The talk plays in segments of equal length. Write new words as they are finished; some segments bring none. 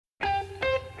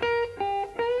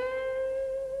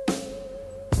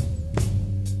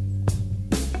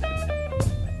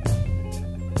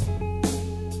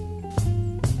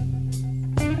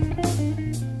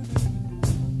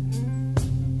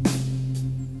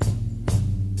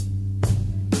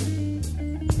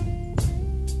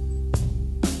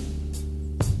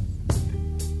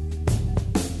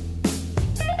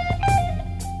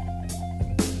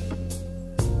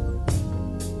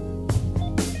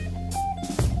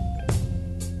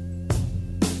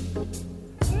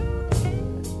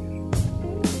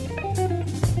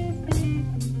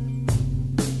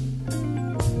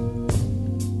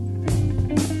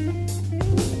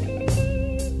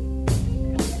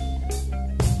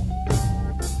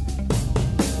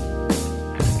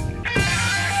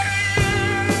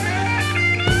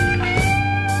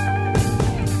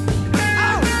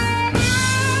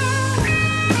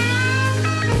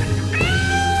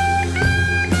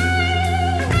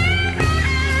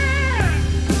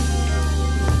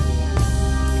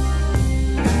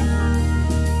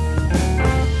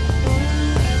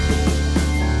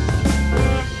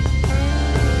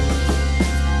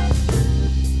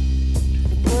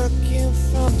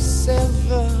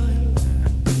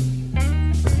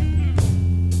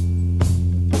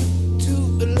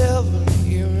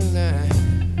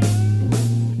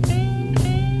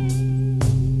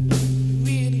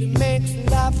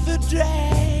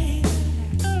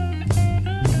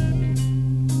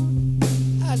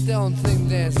don't think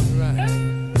that's right.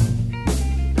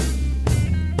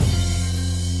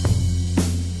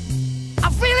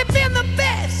 I've really been the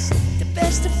best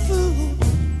of food.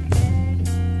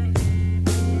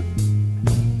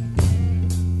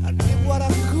 I did what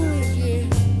I could, yeah.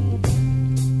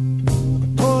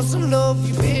 Of course I love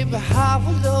you, baby. How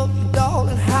I love you,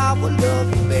 darling. How I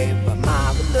love you, baby.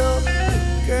 My love you,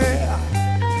 girl,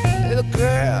 little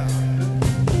girl.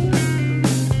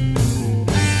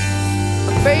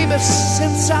 Baby,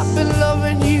 since I've been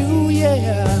loving you,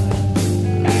 yeah,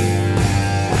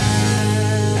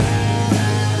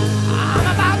 I'm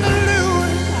about to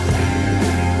lose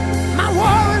my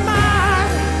worried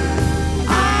mind.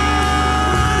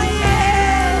 Ah,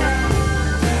 yeah.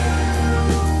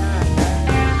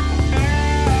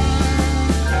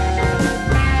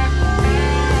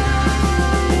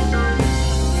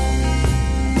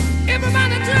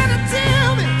 Everybody trying to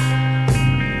tell me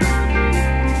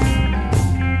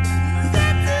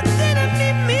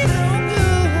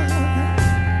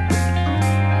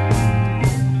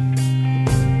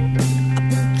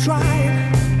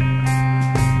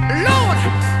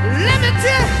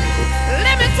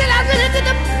I really did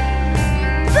the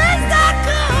best I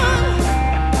could.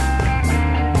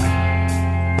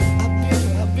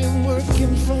 I've been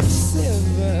working from 7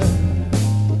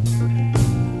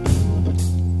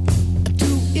 to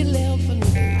 11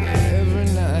 every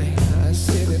night. I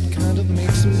said it kind of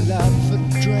makes me laugh. A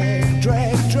drag,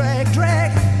 drag, drag,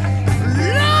 drag.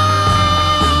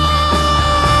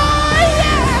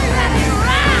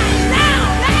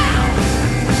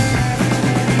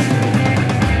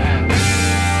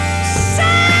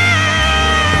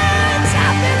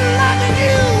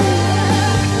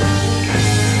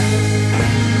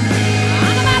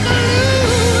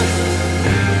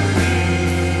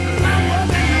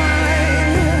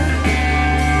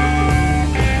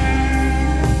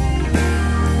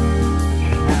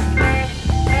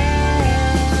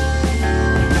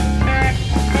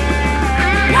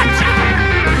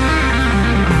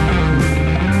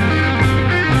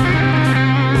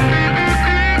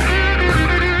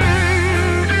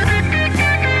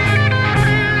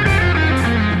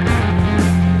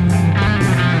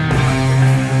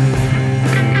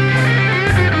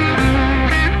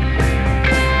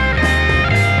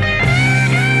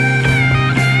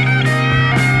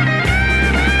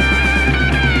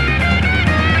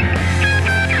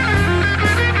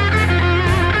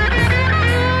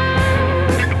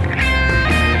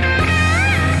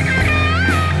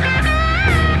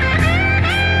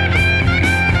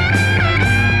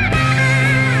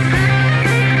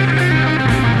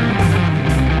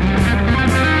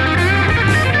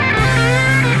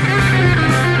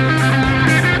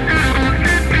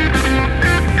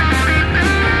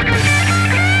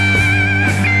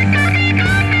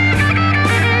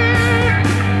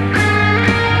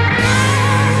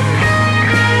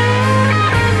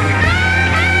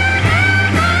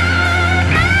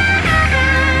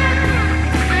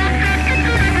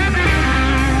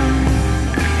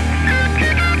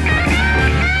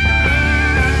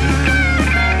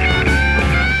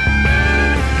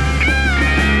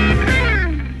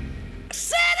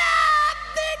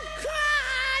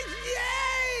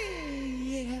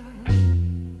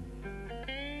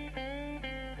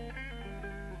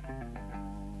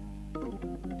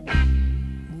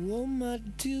 Oh, my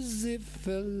tears, they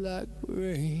fell like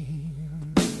rain.